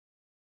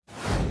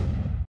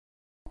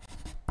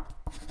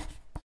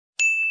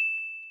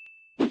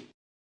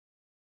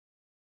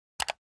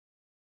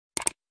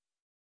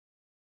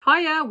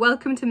Hiya,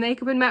 welcome to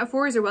Makeup and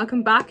Metaphors, or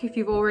welcome back if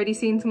you've already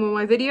seen some of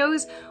my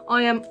videos.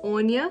 I am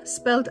Áine,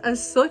 spelt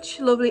as such,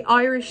 lovely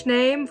Irish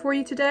name for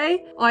you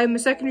today. I am a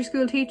secondary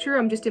school teacher,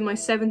 I'm just in my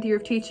 7th year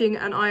of teaching,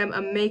 and I am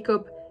a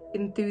makeup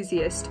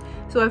enthusiast.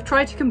 So I've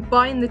tried to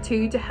combine the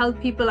two to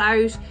help people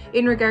out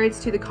in regards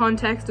to the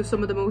context of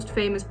some of the most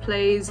famous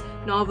plays,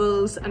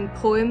 novels and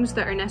poems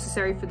that are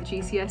necessary for the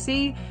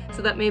GCSE,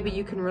 so that maybe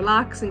you can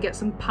relax and get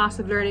some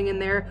passive learning in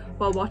there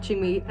while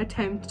watching me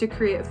attempt to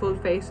create a full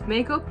face of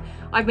makeup.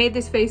 I've made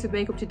this face of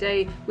makeup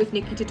today with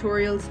Nikki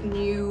Tutorials'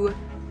 new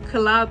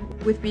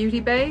collab with Beauty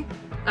Bay,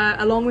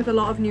 along with a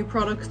lot of new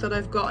products that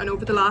I've gotten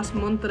over the last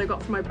month that I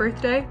got for my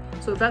birthday.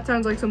 So if that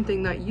sounds like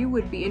something that you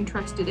would be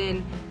interested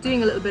in,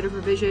 doing a little bit of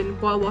revision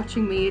while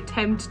watching me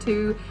attempt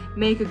to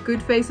make a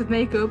good face of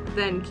makeup,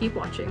 then keep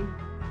watching.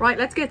 Right,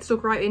 let's get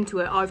stuck right into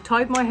it. I've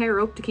tied my hair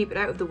up to keep it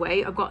out of the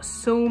way. I've got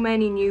so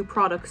many new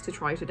products to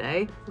try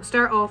today. We'll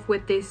start off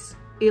with this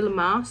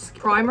illamasqua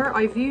primer.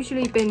 I've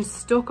usually been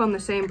stuck on the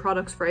same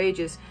products for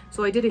ages,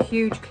 so I did a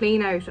huge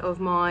clean out of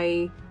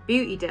my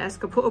beauty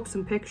desk. I put up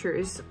some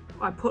pictures.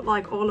 I put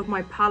like all of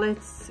my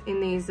palettes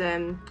in these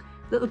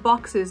little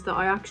boxes that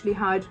I actually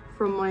had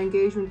from my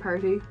engagement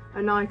party,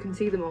 and now I can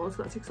see them all,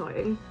 so that's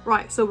exciting.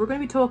 Right, so we're going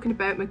to be talking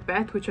about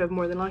Macbeth, which I've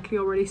more than likely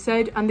already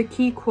said, and the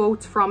key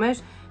quotes from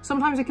it.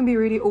 Sometimes it can be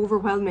really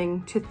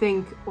overwhelming to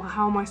think, well,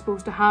 how am I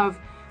supposed to have,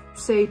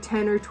 say,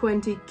 10 or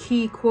 20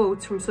 key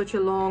quotes from such a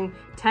long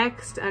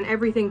text, and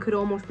everything could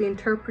almost be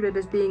interpreted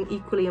as being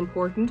equally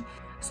important.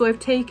 So I've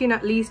taken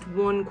at least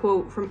one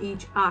quote from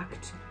each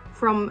act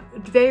from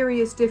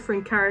various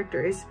different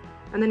characters,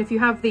 and then if you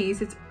have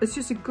these, it's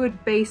just a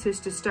good basis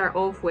to start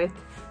off with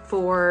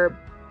for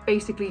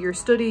basically your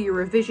study, your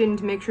revision,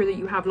 to make sure that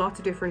you have lots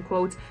of different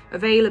quotes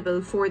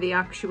available for the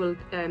actual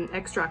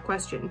extract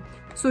question.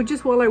 So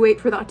just while I wait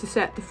for that to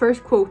set, the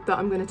first quote that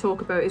I'm going to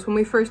talk about is when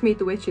we first meet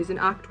the witches in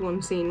Act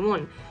 1, Scene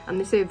 1, and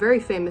they say a very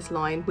famous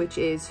line, which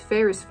is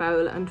 "Fair is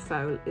foul and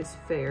foul is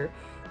fair."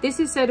 This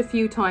is said a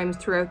few times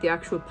throughout the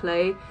actual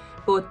play,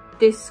 but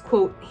this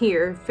quote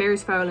here, "Fair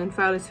is foul and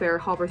foul is fair,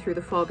 hover through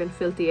the fog and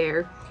filthy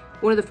air,"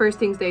 one of the first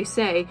things they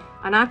say,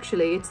 and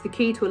actually it's the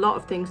key to a lot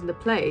of things in the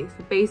play.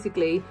 So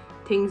basically,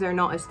 things are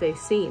not as they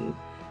seem.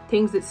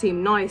 Things that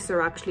seem nice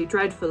are actually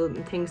dreadful,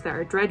 and things that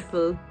are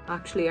dreadful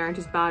actually aren't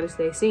as bad as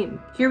they seem.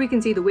 Here we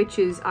can see the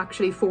witches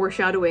actually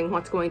foreshadowing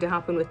what's going to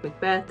happen with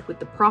Macbeth, with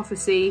the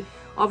prophecy.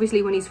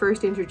 Obviously when he's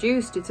first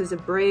introduced, it's as a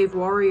brave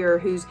warrior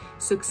who's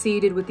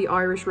succeeded with the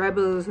Irish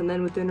rebels and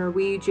then with the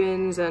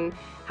Norwegians, and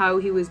how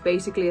he was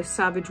basically a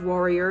savage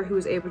warrior who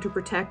was able to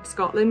protect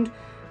Scotland.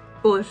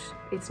 But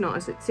it's not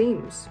as it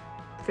seems.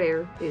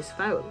 Fair is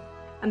foul.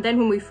 And then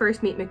when we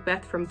first meet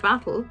Macbeth from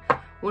battle,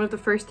 one of the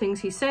first things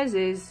he says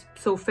is,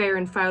 "So fair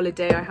and foul a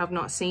day I have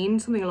not seen,"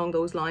 something along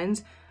those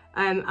lines.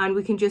 And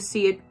we can just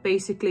see it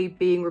basically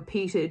being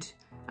repeated.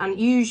 And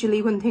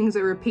usually when things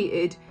are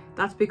repeated,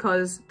 that's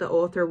because the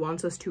author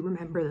wants us to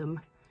remember them,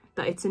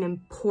 that it's an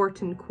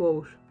important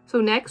quote.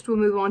 So next we'll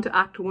move on to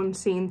Act 1,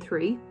 Scene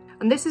 3.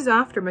 And this is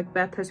after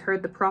Macbeth has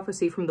heard the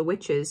prophecy from the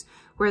witches,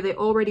 where they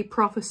already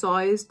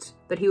prophesied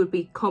that he would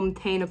become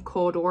Thane of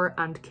Cawdor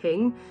and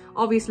king.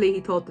 Obviously he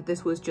thought that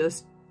this was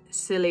just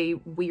silly,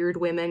 weird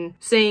women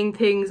saying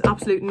things,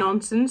 absolute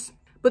nonsense.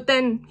 But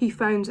then he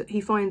finds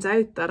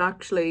out that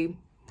actually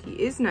he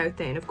is now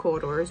Thane of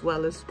Cawdor as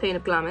well as Thane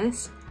of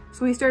Glamis.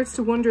 So he starts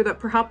to wonder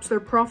that perhaps their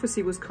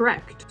prophecy was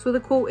correct. So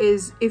the quote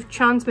is, "If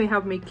chance may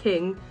have me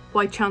king,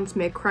 why chance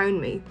may crown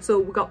me." So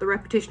we got the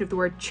repetition of the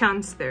word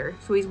chance there.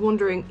 So he's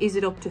wondering, is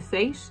it up to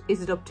fate?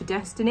 Is it up to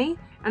destiny?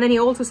 And then he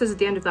also says at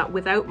the end of that,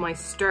 "without my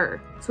stir."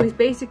 So he's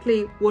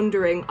basically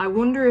wondering, I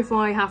wonder if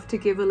I have to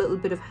give a little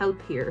bit of help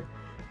here.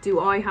 Do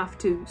I have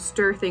to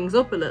stir things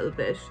up a little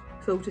bit,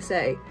 so to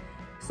say?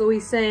 So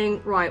he's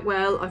saying, right,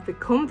 well, I've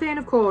become Thane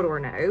of Cawdor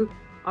now.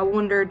 I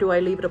wonder, do I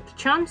leave it up to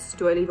chance?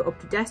 Do I leave it up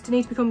to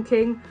destiny to become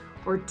king?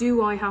 Or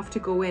do I have to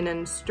go in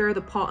and stir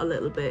the pot a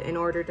little bit in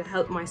order to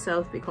help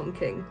myself become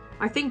king?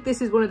 I think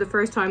this is one of the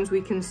first times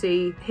we can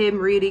see him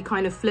really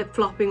kind of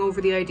flip-flopping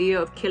over the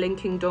idea of killing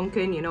King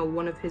Duncan, you know,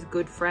 one of his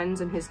good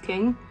friends and his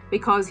king,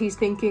 because he's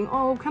thinking,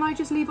 oh, can I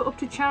just leave it up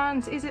to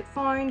chance? Is it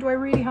fine? Do I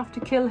really have to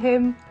kill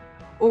him?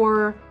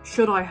 Or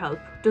should I help?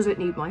 Does it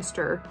need my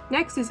stir?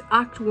 Next is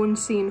Act 1,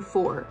 Scene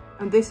 4,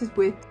 and this is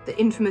with the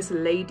infamous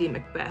Lady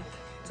Macbeth.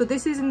 So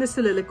this is in the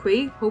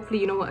soliloquy. Hopefully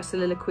you know what a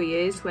soliloquy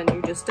is, when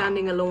you're just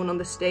standing alone on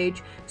the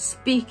stage,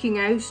 speaking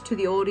out to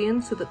the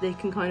audience so that they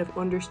can kind of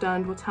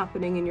understand what's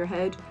happening in your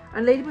head.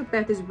 And Lady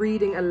Macbeth is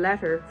reading a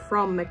letter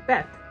from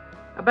Macbeth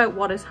about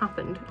what has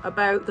happened,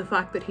 about the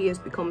fact that he has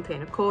become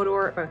Thane of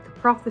Cawdor, about the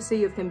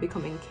prophecy of him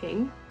becoming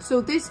king.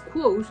 So this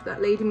quote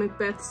that Lady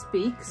Macbeth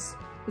speaks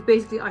is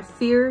basically, "I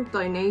fear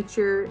thy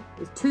nature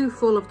is too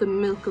full of the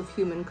milk of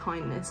human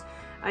kindness."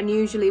 And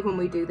usually when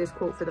we do this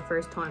quote for the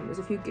first time, there's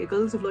a few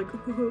giggles of like,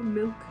 oh,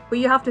 milk. But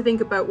you have to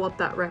think about what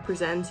that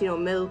represents, you know,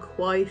 milk,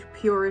 white,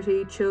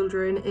 purity,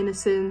 children,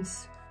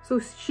 innocence, So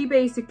she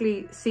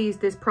basically sees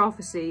this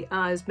prophecy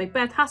as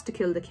Macbeth has to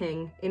kill the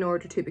king in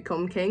order to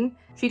become king.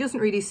 She doesn't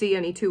really see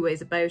any two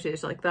ways about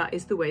it, like that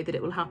is the way that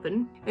it will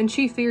happen. And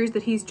she fears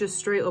that he's just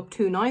straight up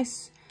too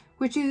nice,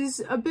 which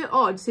is a bit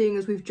odd seeing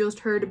as we've just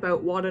heard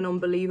about what an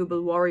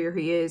unbelievable warrior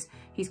he is.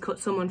 He's cut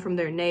someone from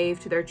their nave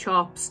to their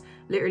chops,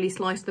 literally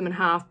sliced them in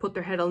half, put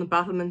their head on the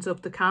battlements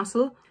of the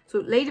castle. So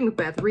Lady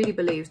Macbeth really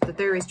believes that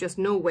there is just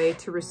no way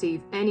to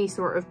receive any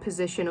sort of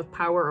position of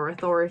power or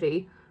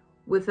authority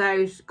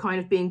without kind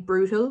of being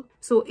brutal.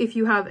 So if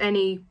you have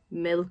any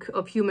milk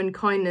of human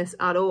kindness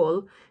at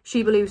all,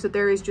 she believes that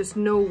there is just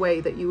no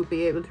way that you would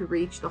be able to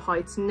reach the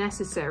heights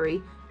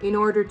necessary in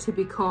order to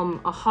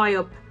become a high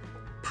up,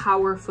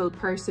 powerful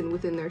person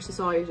within their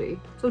society.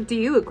 So do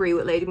you agree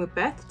with Lady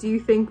Macbeth? Do you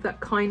think that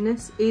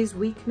kindness is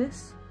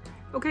weakness?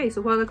 Okay,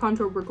 so while I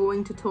contour, we're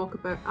going to talk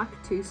about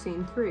Act 2,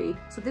 Scene 3.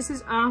 So this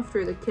is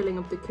after the killing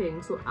of the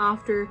king. So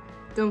after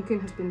Duncan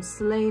has been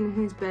slain in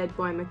his bed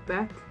by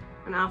Macbeth,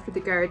 and after the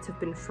guards have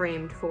been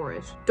framed for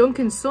it.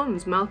 Duncan's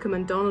sons, Malcolm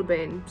and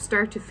Donalbain,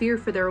 start to fear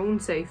for their own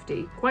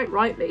safety. Quite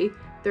rightly,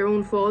 their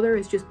own father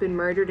has just been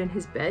murdered in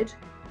his bed,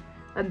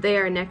 and they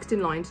are next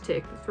in line to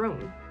take the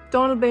throne.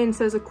 Donalbain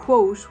says a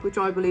quote which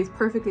I believe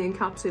perfectly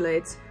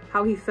encapsulates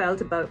how he felt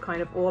about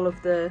kind of all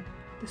of the,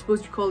 I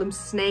suppose you call them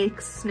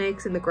snakes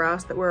in the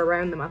grass that were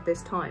around them at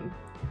this time.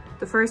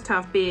 The first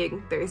half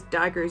being, there's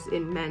daggers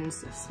in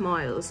men's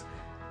smiles.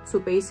 So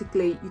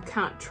basically you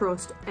can't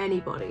trust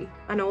anybody.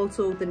 And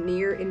also the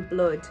near in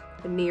blood,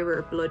 the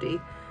nearer bloody.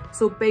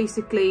 So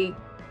basically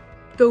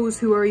those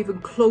who are even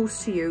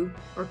close to you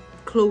or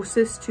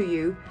closest to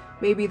you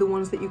may be the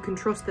ones that you can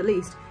trust the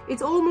least.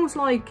 It's almost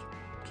like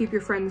keep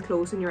your friends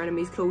close and your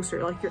enemies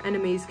closer. Like your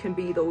enemies can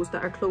be those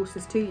that are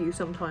closest to you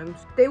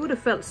sometimes. They would have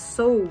felt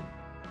so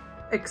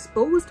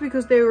exposed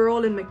because they were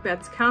all in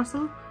Macbeth's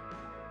castle.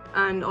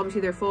 And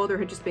obviously their father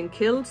had just been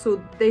killed,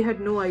 so they had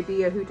no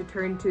idea who to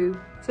turn to.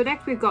 So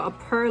next we've got a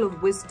pearl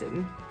of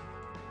wisdom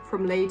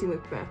from Lady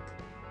Macbeth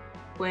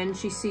when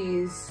she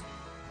sees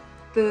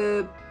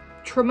the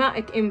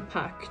traumatic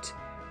impact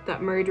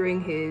that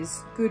murdering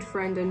his good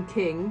friend and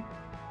king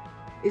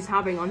is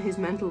having on his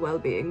mental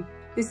well-being.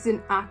 This is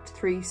in Act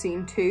 3,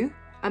 Scene 2,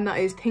 and that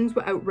is things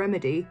without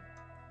remedy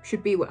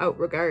should be without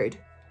regard.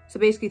 So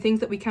basically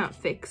things that we can't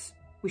fix,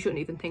 we shouldn't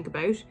even think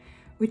about,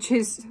 which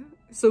is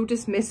so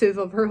dismissive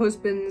of her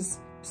husband's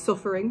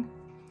suffering.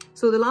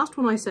 So the last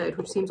one I said,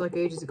 which seems like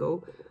ages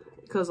ago,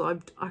 because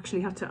I've actually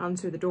had to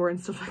answer the door and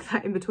stuff like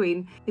that in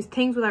between, is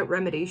things without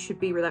remedy should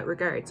be without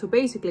regard. So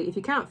basically, if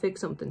you can't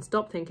fix something,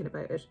 stop thinking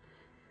about it.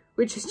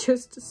 Which is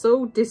just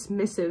so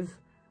dismissive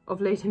of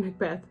Lady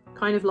Macbeth.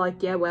 Kind of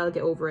like, yeah, well,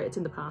 get over it, it's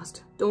in the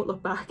past. Don't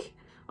look back.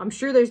 I'm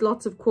sure there's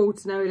lots of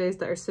quotes nowadays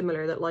that are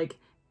similar that like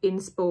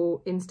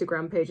inspo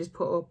Instagram pages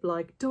put up,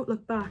 like, don't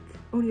look back,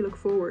 only look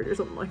forward, or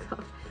something like that.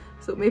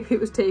 So maybe it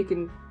was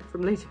taken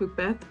from Lady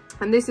Macbeth.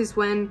 And this is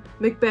when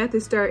Macbeth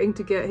is starting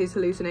to get his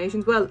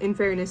hallucinations. Well, in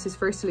fairness, his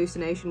first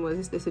hallucination was,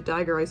 is this a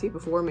dagger I see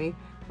before me?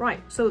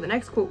 Right, so the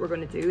next quote we're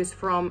going to do is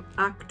from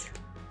Act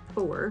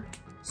 4,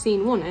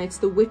 Scene 1, and it's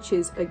the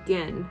witches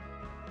again.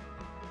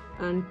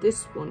 And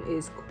this one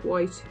is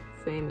quite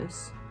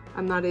famous.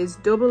 And that is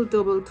double,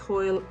 double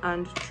toil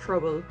and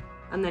trouble.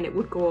 And then it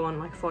would go on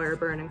like fire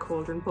burn and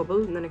cauldron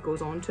bubble, and then it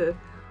goes on to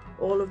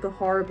all of the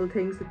horrible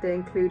things that they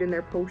include in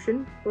their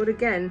potion. But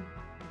again,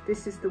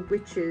 this is the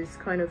witches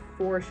kind of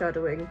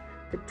foreshadowing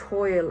the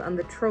toil and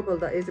the trouble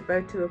that is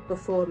about to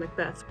befall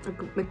Macbeth.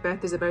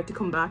 Macbeth is about to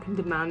come back and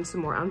demand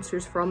some more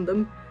answers from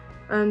them.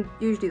 And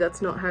usually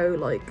that's not how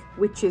like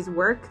witches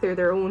work. They're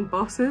their own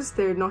bosses.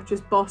 They're not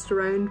just bossed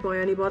around by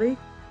anybody.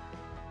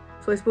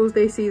 So I suppose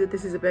they see that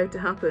this is about to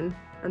happen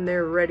and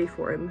they're ready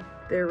for him.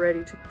 They're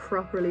ready to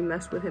properly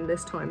mess with him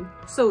this time.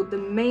 So the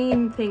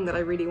main thing that I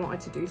really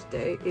wanted to do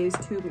today is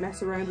to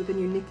mess around with the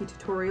new Nikki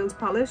Tutorials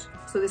palette.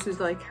 So this was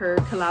like her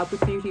collab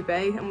with Beauty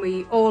Bay, and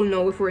we all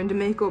know if we're into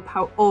makeup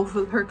how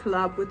awful her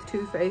collab with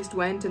Too Faced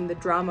went and the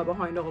drama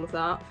behind all of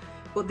that.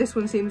 But this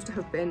one seems to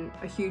have been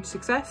a huge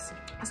success.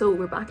 So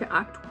we're back at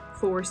Act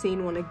 4,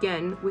 Scene 1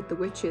 again with the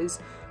witches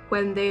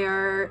when they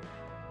are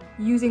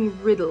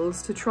using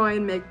riddles to try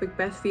and make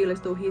Macbeth feel as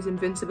though he is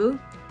invincible.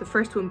 The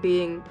first one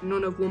being,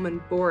 none of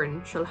woman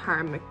born shall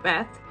harm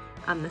Macbeth,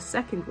 and the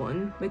second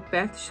one,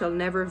 Macbeth shall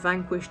never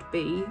vanquished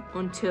be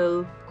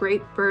until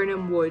great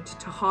Birnam Wood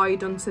to high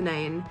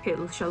Dunsinane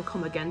hill shall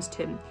come against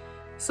him.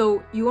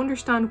 So you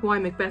understand why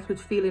Macbeth would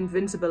feel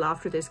invincible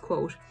after this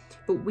quote,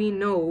 but we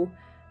know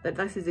that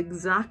this is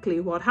exactly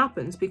what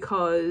happens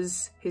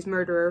because his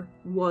murderer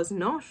was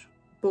not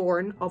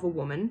born of a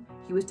woman.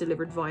 He was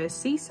delivered via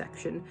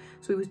C-section.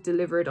 So he was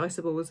delivered, I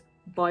suppose,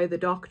 by the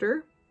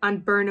doctor.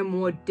 And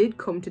Birnam Wood did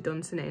come to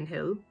Dunsinane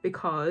Hill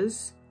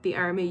because the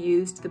army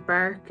used the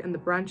bark and the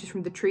branches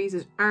from the trees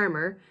as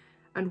armour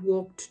and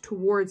walked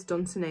towards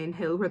Dunsinane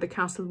Hill where the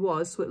castle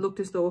was, so it looked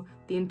as though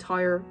the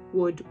entire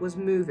wood was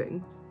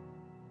moving.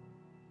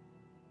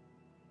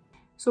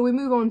 So we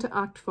move on to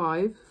Act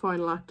 5,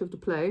 final act of the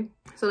play.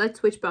 So let's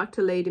switch back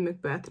to Lady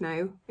Macbeth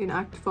now in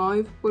Act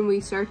 5, when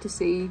we start to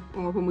see,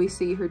 or when we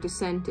see her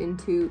descent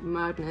into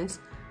madness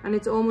And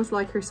it's almost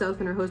like herself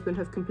and her husband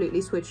have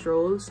completely switched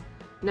roles.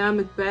 Now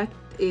Macbeth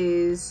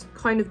is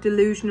kind of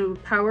delusional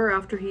with power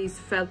after he's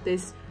felt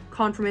this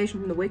confirmation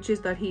from the witches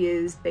that he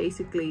is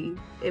basically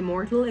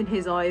immortal in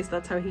his eyes.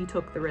 That's how he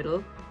took the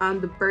riddle.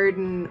 And the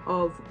burden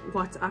of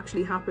what's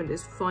actually happened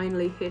is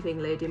finally hitting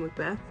Lady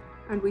Macbeth.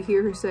 And we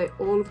hear her say,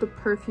 "All of the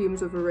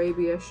perfumes of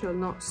Arabia shall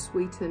not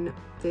sweeten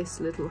this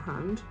little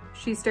hand."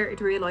 She started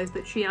to realise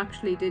that she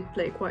actually did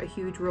play quite a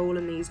huge role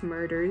in these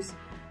murders.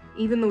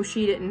 Even though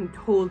she didn't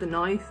hold the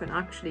knife and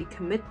actually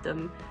commit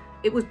them,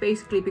 it was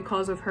basically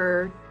because of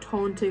her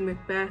taunting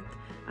Macbeth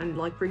and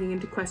like bringing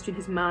into question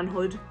his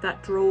manhood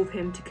that drove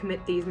him to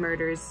commit these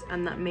murders,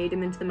 and that made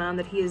him into the man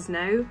that he is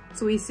now.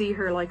 So we see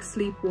her like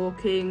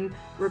sleepwalking,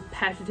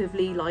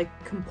 repetitively, like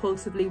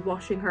compulsively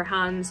washing her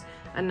hands,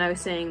 and now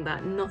saying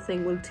that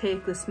nothing will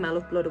take the smell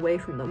of blood away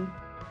from them.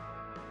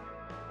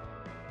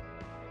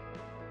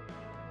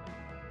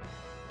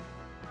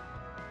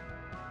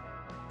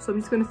 So I'm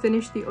just going to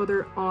finish the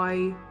other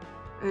eye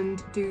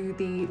and do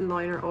the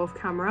liner off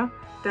camera.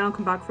 Then I'll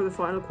come back for the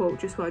final quote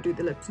just while I do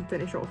the lips and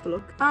finish off the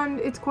look. And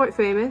it's quite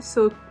famous,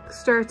 so it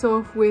starts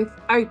off with,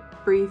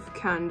 "Out brief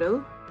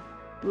candle.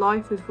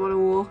 Life is but a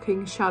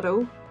walking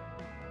shadow.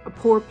 A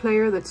poor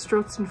player that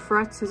struts and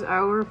frets his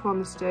hour upon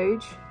the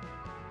stage,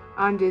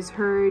 and is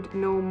heard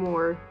no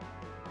more.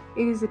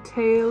 It is a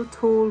tale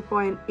told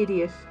by an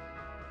idiot,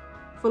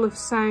 full of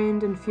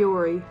sound and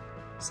fury,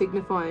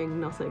 signifying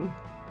nothing."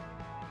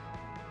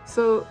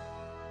 So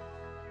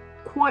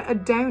quite a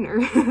downer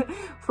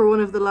for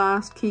one of the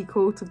last key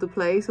quotes of the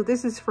play. So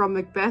this is from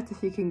Macbeth,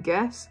 if you can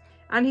guess.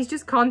 And he's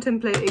just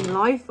contemplating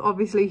life.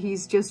 Obviously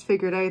he's just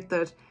figured out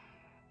that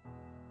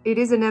it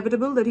is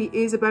inevitable, that he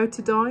is about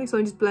to die. So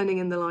I'm just blending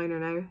in the liner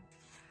now.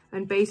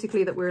 And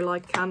basically that we're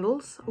like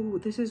candles. Oh,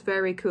 this is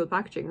very cool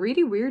packaging.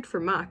 Really weird for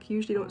Mac.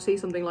 Usually don't see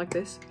something like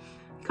this.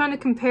 He kind of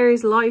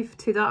compares life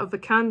to that of a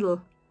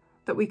candle,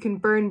 that we can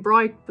burn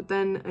bright, but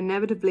then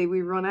inevitably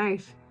we run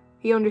out.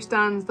 He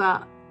understands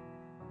that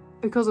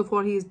because of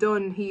what he's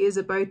done, he is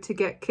about to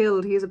get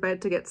killed, he is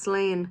about to get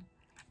slain.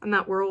 And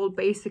that we're all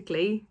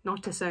basically,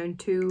 not to sound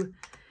too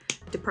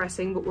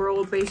depressing, but we're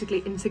all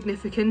basically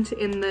insignificant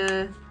in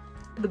the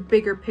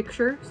bigger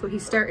picture. So he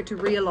started to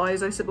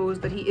realise, I suppose,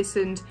 that he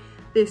isn't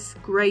this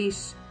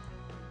great,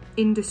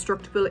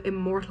 indestructible,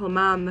 immortal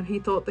man that he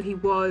thought that he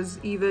was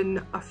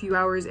even a few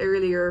hours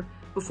earlier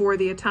before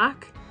the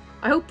attack.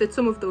 I hope that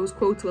some of those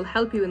quotes will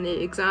help you in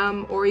the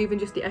exam, or even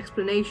just the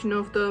explanation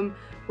of them,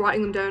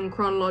 writing them down in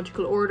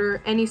chronological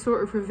order. Any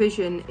sort of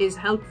revision is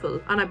helpful,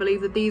 and I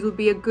believe that these will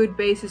be a good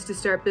basis to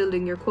start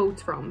building your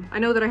quotes from. I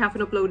know that I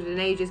haven't uploaded in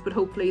ages, but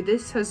hopefully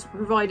this has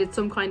provided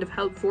some kind of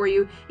help for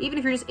you, even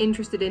if you're just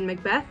interested in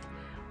Macbeth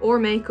or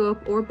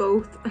makeup or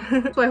both.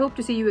 So I hope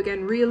to see you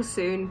again real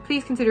soon.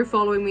 Please consider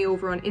following me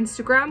over on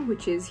Instagram,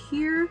 which is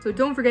here. So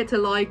don't forget to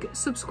like,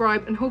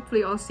 subscribe, and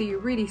hopefully I'll see you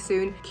really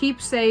soon. Keep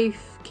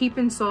safe, keep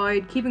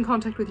inside, keep in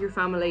contact with your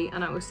family,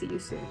 and I will see you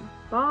soon.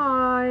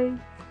 Bye.